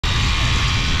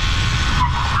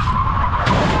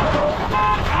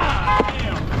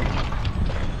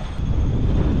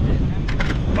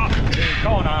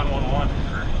Call 911.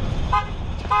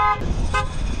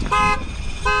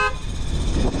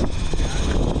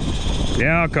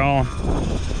 Yeah, I'll call.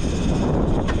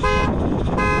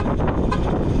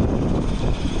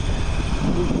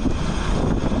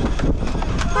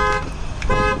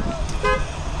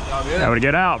 Good. Able to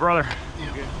get out, brother.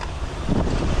 Yeah. Good.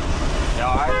 You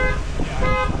all right?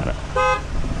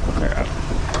 Yeah.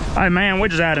 Hey man, we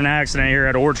just had an accident here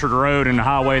at Orchard Road and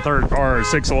Highway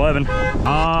 611.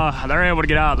 They're able to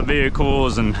get out of the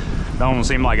vehicles and don't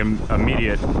seem like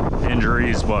immediate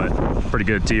injuries, but pretty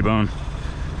good T-bone.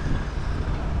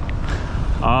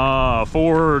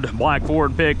 Black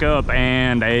Ford pickup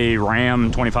and a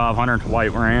Ram 2500,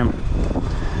 white Ram.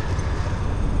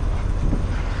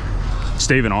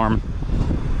 Steven Arm.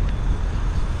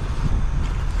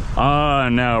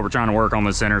 No, we're trying to work on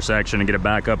this intersection and get it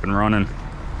back up and running.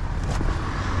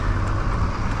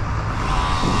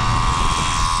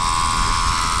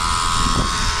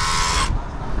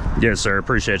 Yes, sir.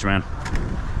 Appreciate you, man. All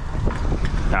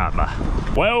right, bye.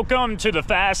 Welcome to the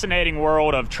fascinating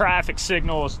world of traffic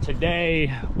signals.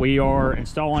 Today, we are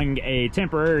installing a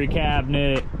temporary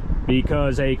cabinet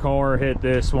because a car hit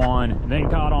this one and then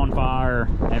caught on fire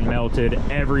and melted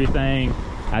everything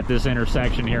at this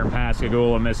intersection here in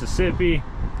Pascagoula, Mississippi.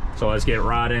 So let's get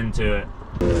right into it.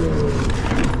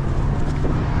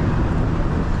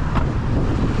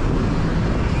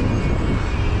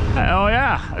 Hell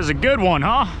yeah, that's a good one,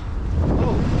 huh?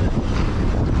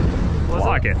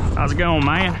 Like it. How's it going,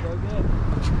 man?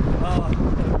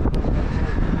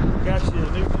 Got you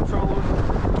a new controller.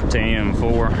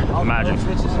 TM4. Imagine.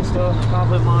 Switches and stuff.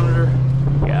 Conflict monitor.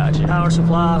 Gotcha. Power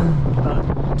supply.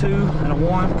 2 and a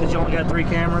 1 because you only got 3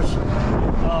 cameras.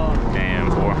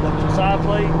 TM4. Side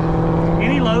plate.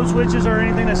 Any load switches or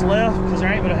anything that's left, because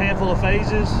there ain't but a handful of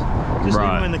phases. Just leave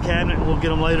them in the cabinet and we'll get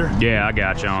them later. Yeah, I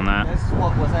got you on that. That's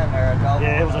what was in there, a double.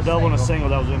 Yeah, it was a double and a single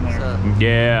that was in there.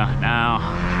 Yeah, now,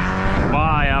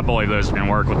 why? I believe those can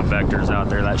work with the vectors out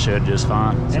there. That should just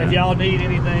fine. And if y'all need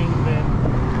anything, then...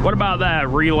 What about that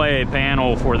relay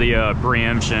panel for the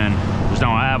Preemption? Just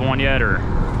don't have one yet, or?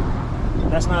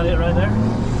 That's not it right there?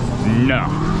 No.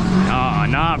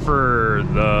 Not for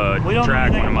the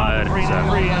track one in my head.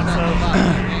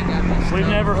 So we've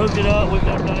never hooked it up. We've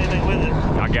never done anything with it.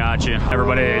 I got you.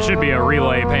 Everybody, it should be a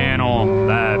relay panel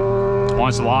that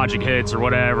once the logic hits or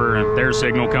whatever, their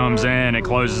signal comes in, it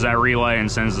closes that relay and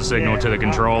sends the signal to the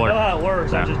controller. I know how it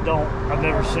works. I just don't. I've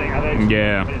never seen.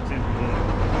 Yeah.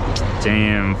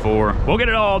 TM4. We'll get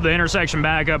it all, the intersection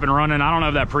back up and running. I don't know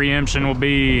if that Preemption will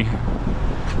be,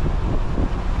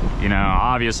 you know,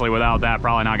 obviously without that,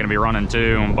 probably not going to be running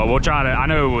too. But we'll try to, I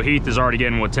know Heath is already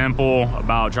getting with Temple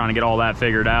about trying to get all that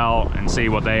figured out and see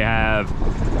what they have.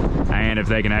 And if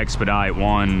they can expedite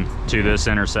one to this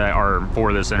intersection, or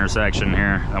for this intersection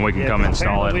here, then we can come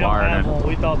install it, wire it in.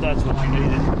 We thought that's what you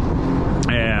needed.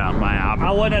 Yeah, man.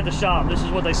 I wasn't at the shop. This is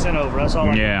what they sent over. That's all.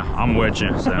 I'm with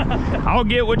you. So I'll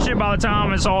get with you by the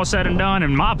time it's all said and done.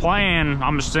 And my plan,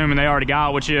 I'm assuming they already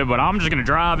got with you, but I'm just gonna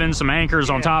drive in some anchors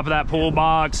on top of that pool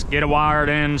box, get it wired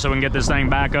in, so we can get this thing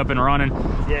back up and running.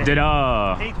 Yeah. Did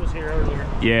Heath was here earlier.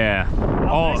 Yeah. I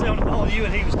was actually on the phone with you,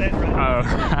 and he was standing right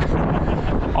there.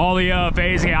 Oh. All the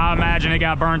phasing, I imagine it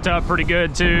got burnt up pretty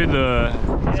good too.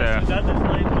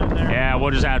 Yeah,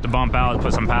 we'll just have to bump out,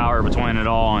 put some power between it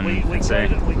all, and we cut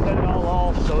it all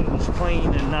off so it was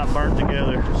clean and not burnt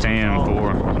together.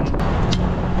 TM4.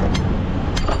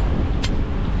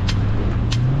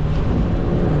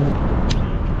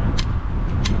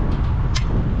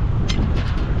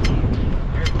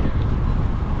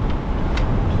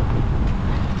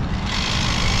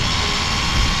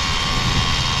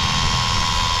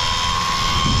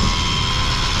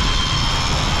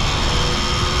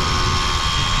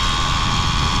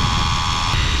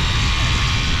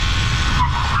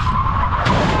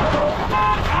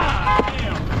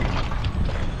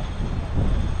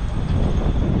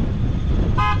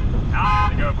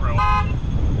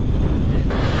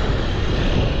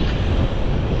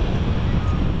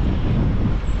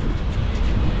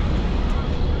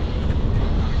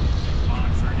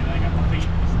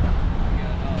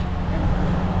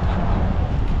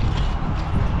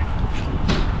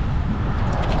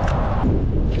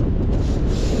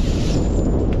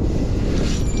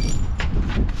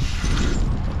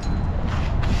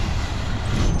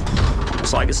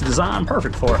 Looks like it's designed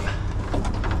perfect for it.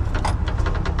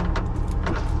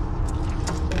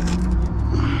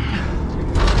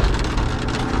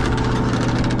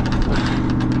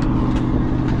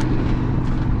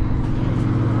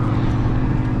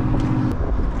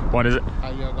 What is it?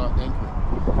 How y'all got anchor?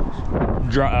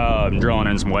 Drilling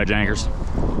in some wedge anchors.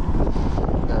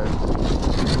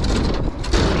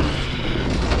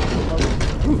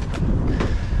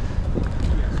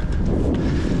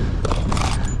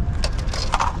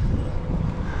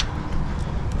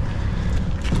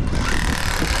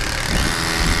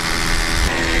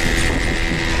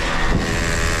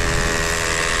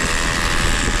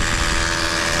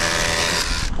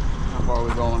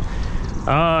 You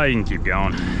can keep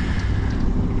going.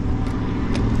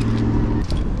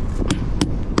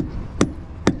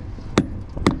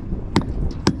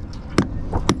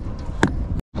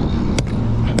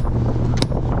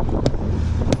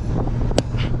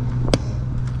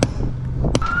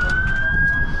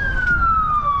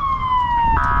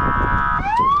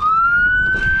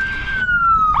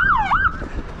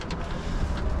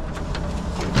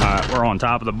 We're on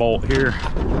top of the bolt here.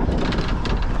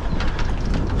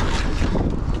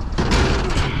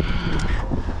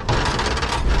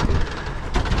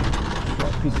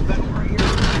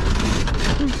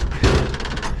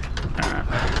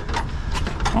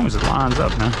 As long as it lines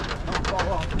up now.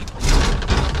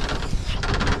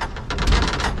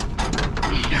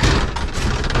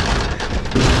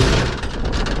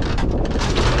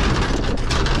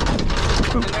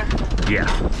 Yeah.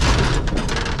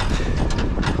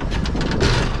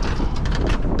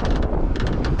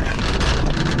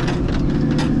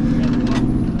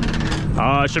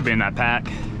 It should be in that pack.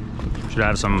 Should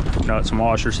have some nuts and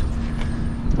washers.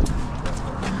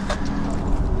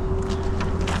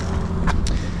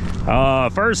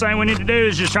 First thing we need to do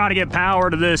is just try to get power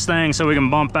to this thing so we can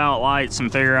bump out lights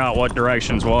and figure out what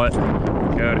direction's what.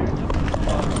 Good.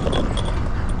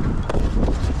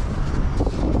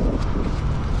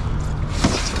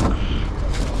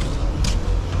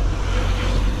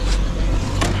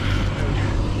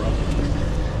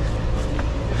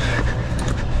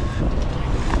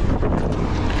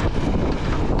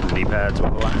 D-pads,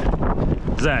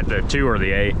 is that the 2 or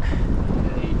the 8?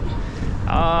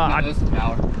 No, this is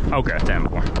power. Okay, 10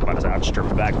 more. About to say, I'll strip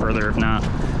it back further if not.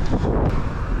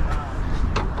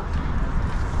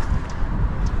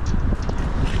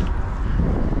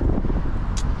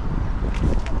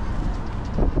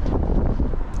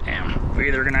 Damn, we're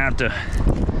either gonna have to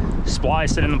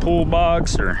splice it in the pool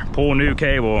box or pull a new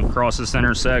cable across this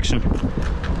intersection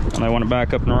when they want it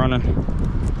back up and running.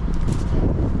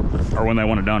 Or when they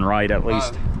want it done right, at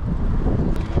least.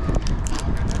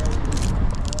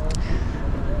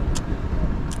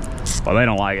 Well, they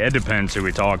don't like it. It depends who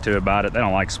we talk to about it. They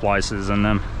don't like splices in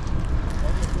them.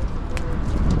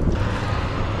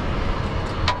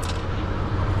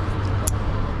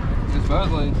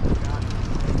 Supposedly,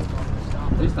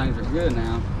 these things are good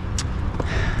now.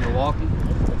 Milwaukee.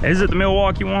 Is it the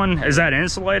Milwaukee one? Is that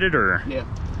insulated or? Yeah.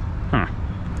 Huh.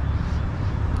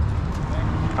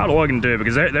 I'd look into it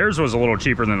because theirs was a little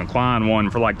cheaper than the Klein one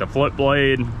for like the flip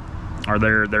blade or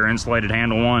their insulated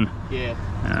handle one. Yeah.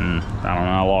 And I don't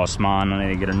know, I lost mine. I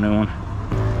need to get a new one.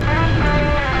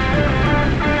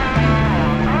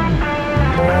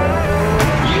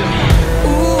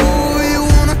 Ooh, you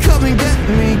wanna come and get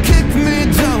me, kick me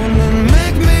down and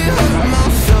make me hurt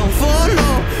myself. Oh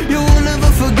no, you will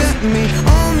never forget me.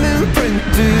 I'm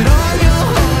imprinted on your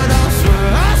heart,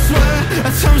 I swear.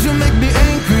 At times you make me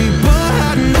angry, but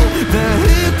I know that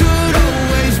it could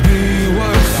always be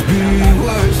worse, be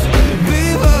worse,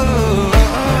 be worse.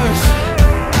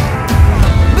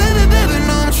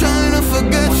 Trying to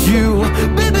forget you,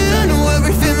 baby. I know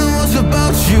everything that was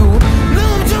about you. No,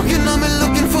 I'm joking. I'm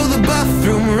looking for the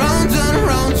bathroom. Round and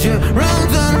round, yeah,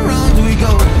 round and round we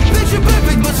go. Picture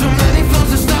perfect, but so many flaws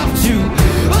that stopped you.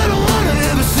 I don't wanna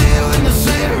ever see you in the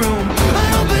same room. I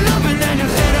open up and then you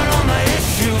hit on all my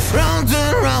issues. Round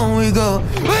and round we go,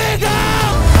 we go.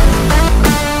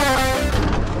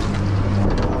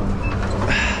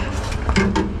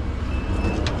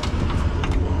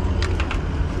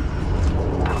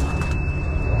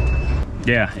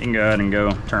 Yeah, you can go ahead and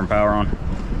go turn power on.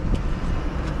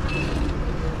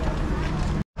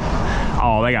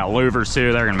 Oh, they got louvers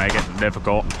too. They're gonna make it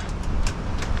difficult.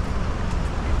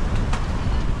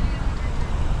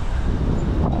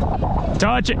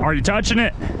 Touch it. Are you touching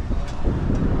it?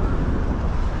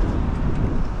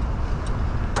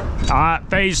 All right,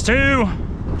 phase 2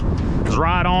 is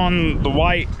right on the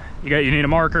white. You need a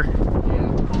marker?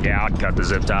 Yeah. Yeah, I'd cut the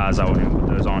zip ties. I wouldn't even put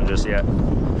those on just yet.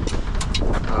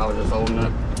 I was just holding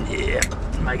it. Yeah,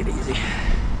 make it easy.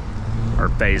 Or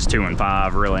phase 2 and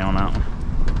 5 really on that one.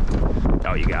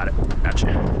 Oh, you got it.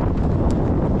 Gotcha.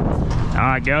 All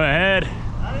right, go ahead.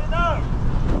 I didn't know.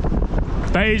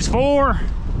 Phase 4.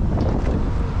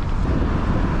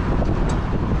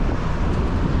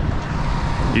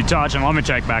 You touching? Let me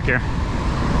check back here.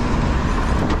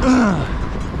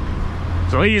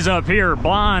 So these up here are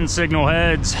blind signal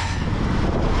heads.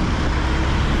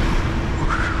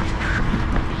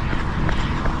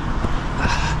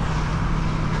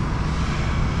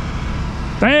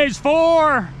 Phase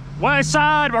 4, west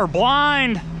side, are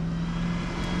blind.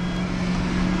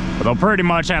 But they'll pretty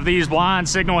much have these blind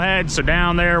signal heads, so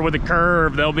down there with the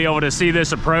curve, they'll be able to see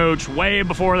this approach way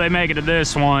before they make it to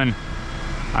this one.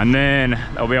 And then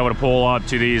they'll be able to pull up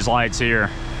to these lights here.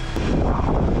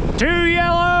 2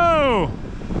 yellow!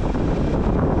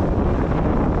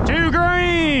 2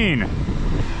 green!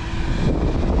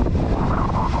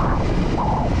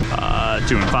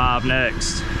 2 and 5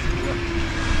 next.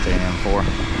 Damn, 4.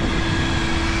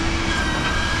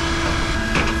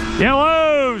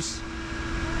 Yellows!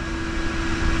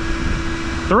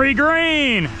 3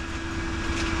 green!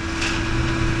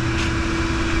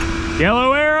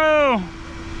 Yellow arrow!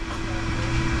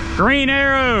 Green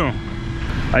arrow!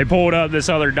 They pulled up this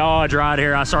other Dodge right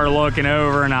here. I started looking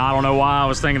over and I don't know why I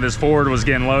was thinking this Ford was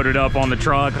getting loaded up on the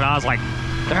truck. And I was like,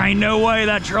 there ain't no way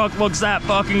that truck looks that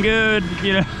fucking good,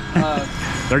 you know?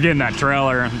 They're getting that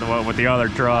trailer with the other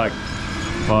truck.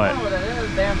 But what that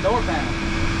is, damn door panel.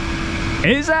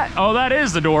 is that? Oh, that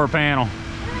is the door panel.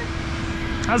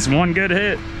 That's one good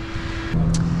hit.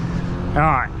 All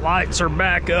right, lights are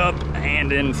back up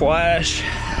and in flash.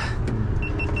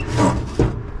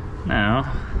 Now,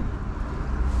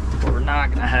 what we're not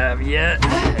gonna have yet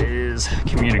is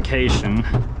communication.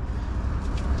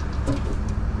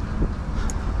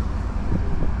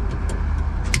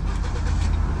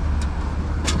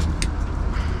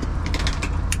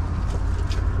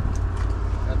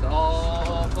 That's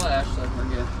all flash, so we're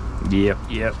good. Yep.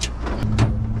 Here.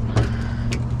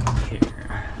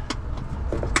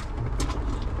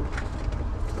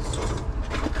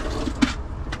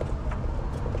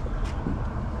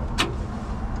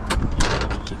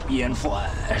 Keep you in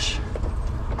flash.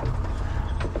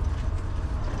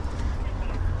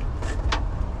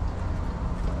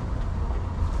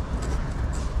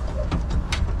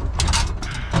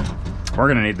 We're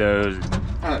gonna need those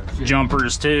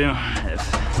jumpers too.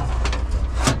 If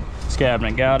this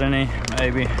cabinet got any,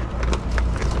 maybe.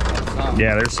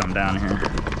 Yeah, there's some down here.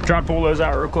 Try to pull those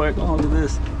out real quick. Oh, look at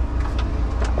this.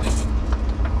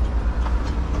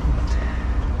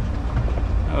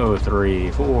 Oh,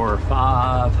 3, 4,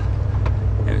 5.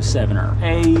 Oh, 7 or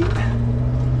 8.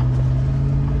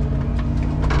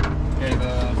 Okay,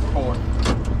 the 4.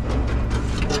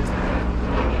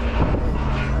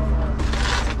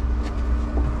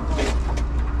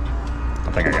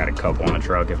 I think I got a couple on the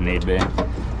truck if need be.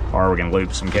 Or we can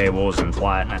loop some cables and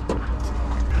flatten it.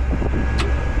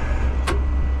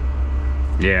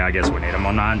 Yeah, I guess we need them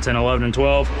on 9, 10, 11, and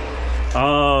 12.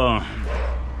 Oh.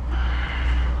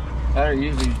 That are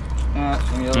usually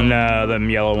some yellow. No, them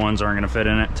yellow ones aren't gonna fit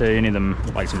in it too. You need them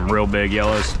like some real big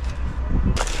yellows.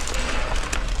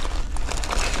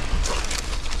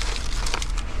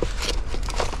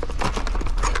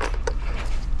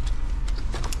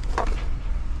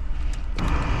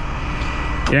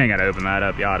 You ain't gotta open that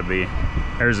up, you ought to be.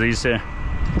 There's these two.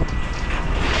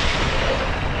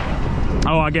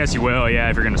 Oh, I guess you will, yeah,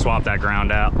 if you're gonna swap that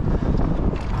ground out.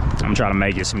 I'm trying to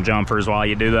make you some jumpers while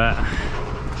you do that.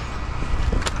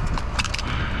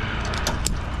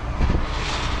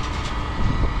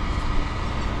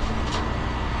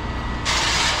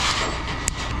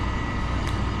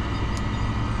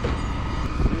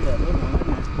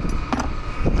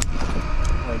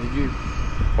 Did you?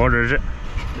 What is it?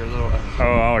 Your little. Oh,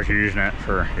 I was using it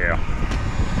for, yeah.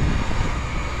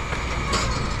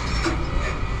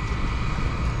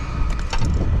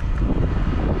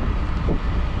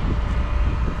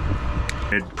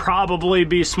 It'd probably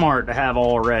be smart to have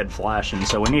all red flashing,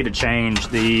 so we need to change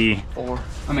the 4.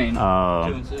 I mean, 2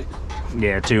 and 6.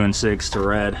 Yeah, 2 and 6 to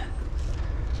red.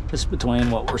 Just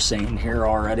between what we're seeing here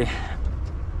already.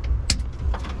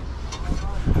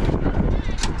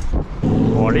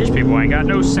 Boy, these people ain't got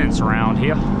no sense around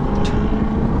here.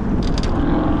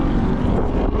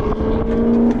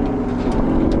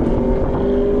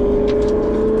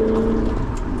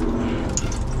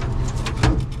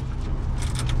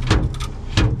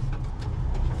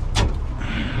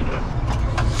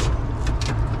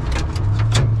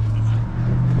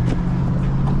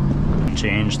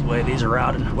 Change the way these are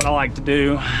routed. What I like to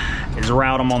do is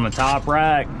route them on the top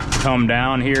rack, come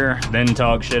down here, then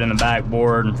tuck shit in the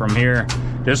backboard and from here,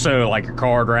 just so like your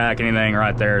card rack, anything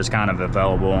right there is kind of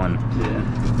available and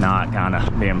not kind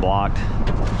of being blocked.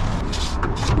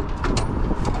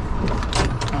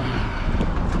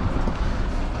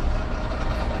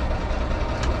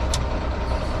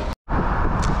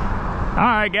 All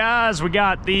right, guys, we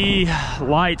got the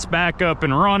lights back up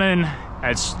and running.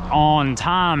 It's on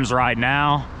times right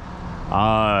now.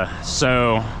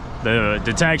 So the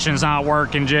detection's not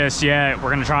working just yet.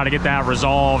 We're gonna try to get that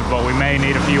resolved, but we may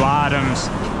need a few items.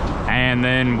 And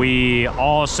then we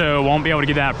also won't be able to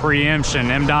get that preemption.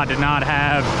 MDOT did not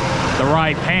have the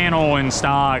right panel in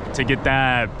stock to get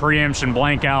that preemption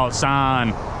blank out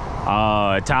sign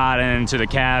tied into the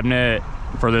cabinet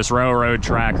for this railroad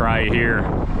track right here.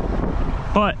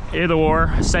 But either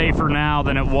or, safer now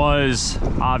than it was,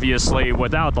 obviously,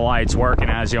 without the lights working,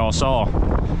 as y'all saw.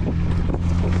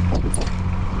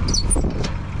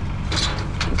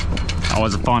 That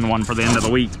was a fun one for the end of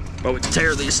the week. But we can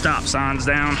tear these stop signs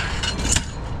down.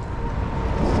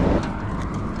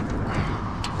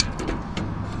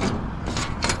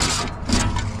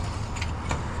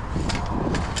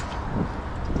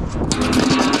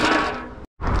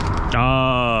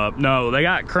 No, they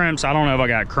got crimps. I don't know if I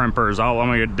got crimpers. Let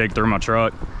me dig through my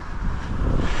truck.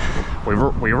 We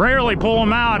rarely pull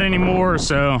them out anymore,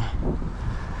 so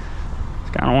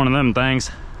it's kind of one of them things.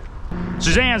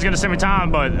 Suzanne's gonna send me time,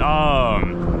 but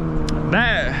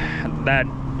that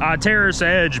Terrace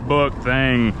Edge book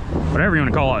thing, whatever you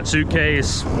want to call it,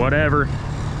 suitcase, whatever,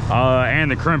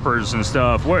 and the crimpers and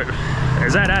stuff. What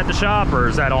is that at the shop, or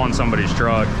is that on somebody's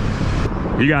truck?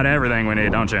 You got everything we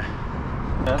need, don't you?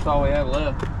 That's all we have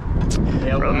left.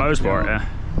 Yeah, for the most part, yeah.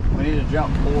 We need to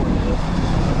jump 4 into this.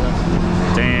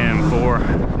 Damn, 4.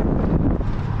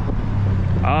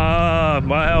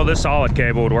 Well, this solid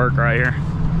cable would work right here.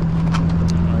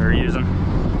 We're using.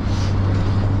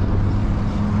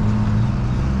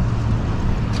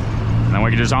 And then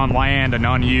we can just on land an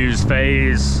unused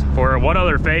phase. For what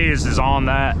other phase is on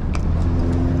that?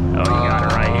 Oh, you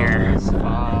got it right here.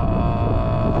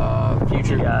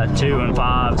 Future. You got 2 and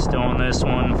 5 still on this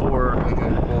one. 4. We go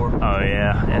to 4. Oh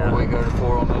yeah, yeah. Or we go to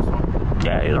 4 on this one.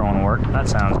 Yeah, either one will work. That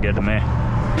sounds good to me.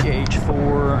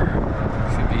 H4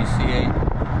 should be C8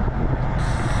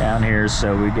 down here.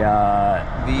 So we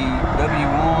got the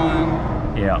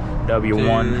W1. Yeah,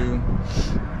 W1.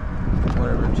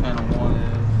 Whatever channel 1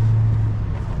 is.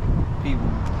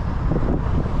 P1.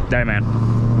 Hey man.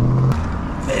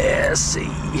 Let's see.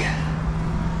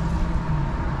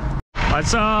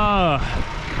 Let's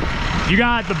you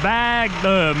got the bag,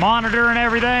 the monitor and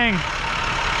everything?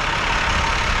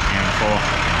 Handful.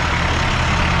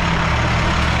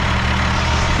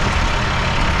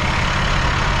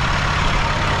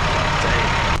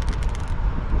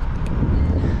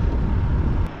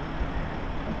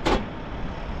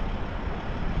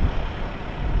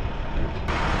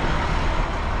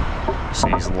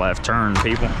 See these left turn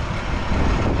people. I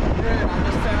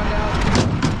just found out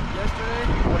yesterday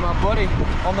with my buddy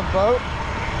on the boat.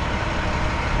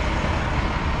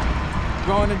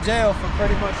 Going to jail for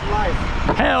pretty much life.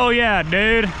 Hell yeah,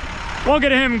 dude. Look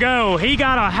at him go. He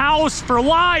got a house for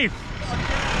life.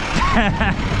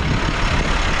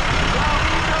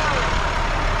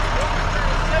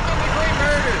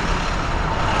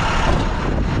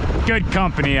 Good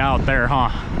company out there,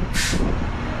 huh?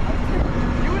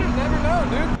 You would have never known,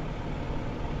 dude.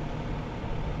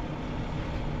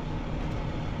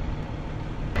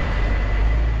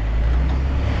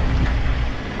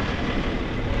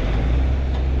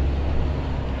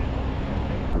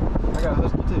 I got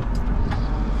this one too.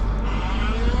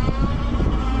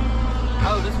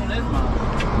 Oh, this one is mine.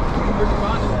 Where'd you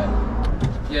find it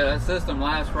at? Yeah, that system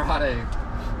last Friday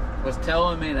was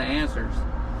telling me the answers.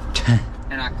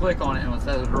 And I click on it and it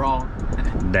says it's wrong.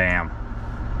 Damn.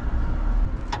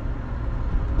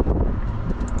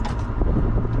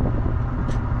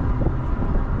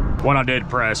 What I did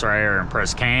press right here and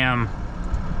press cam,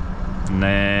 and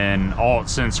then alt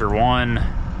sensor 1,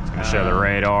 it's gonna show the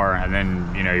radar, and then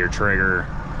you know your trigger.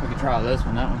 We could try this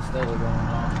one. That one's still going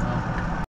on.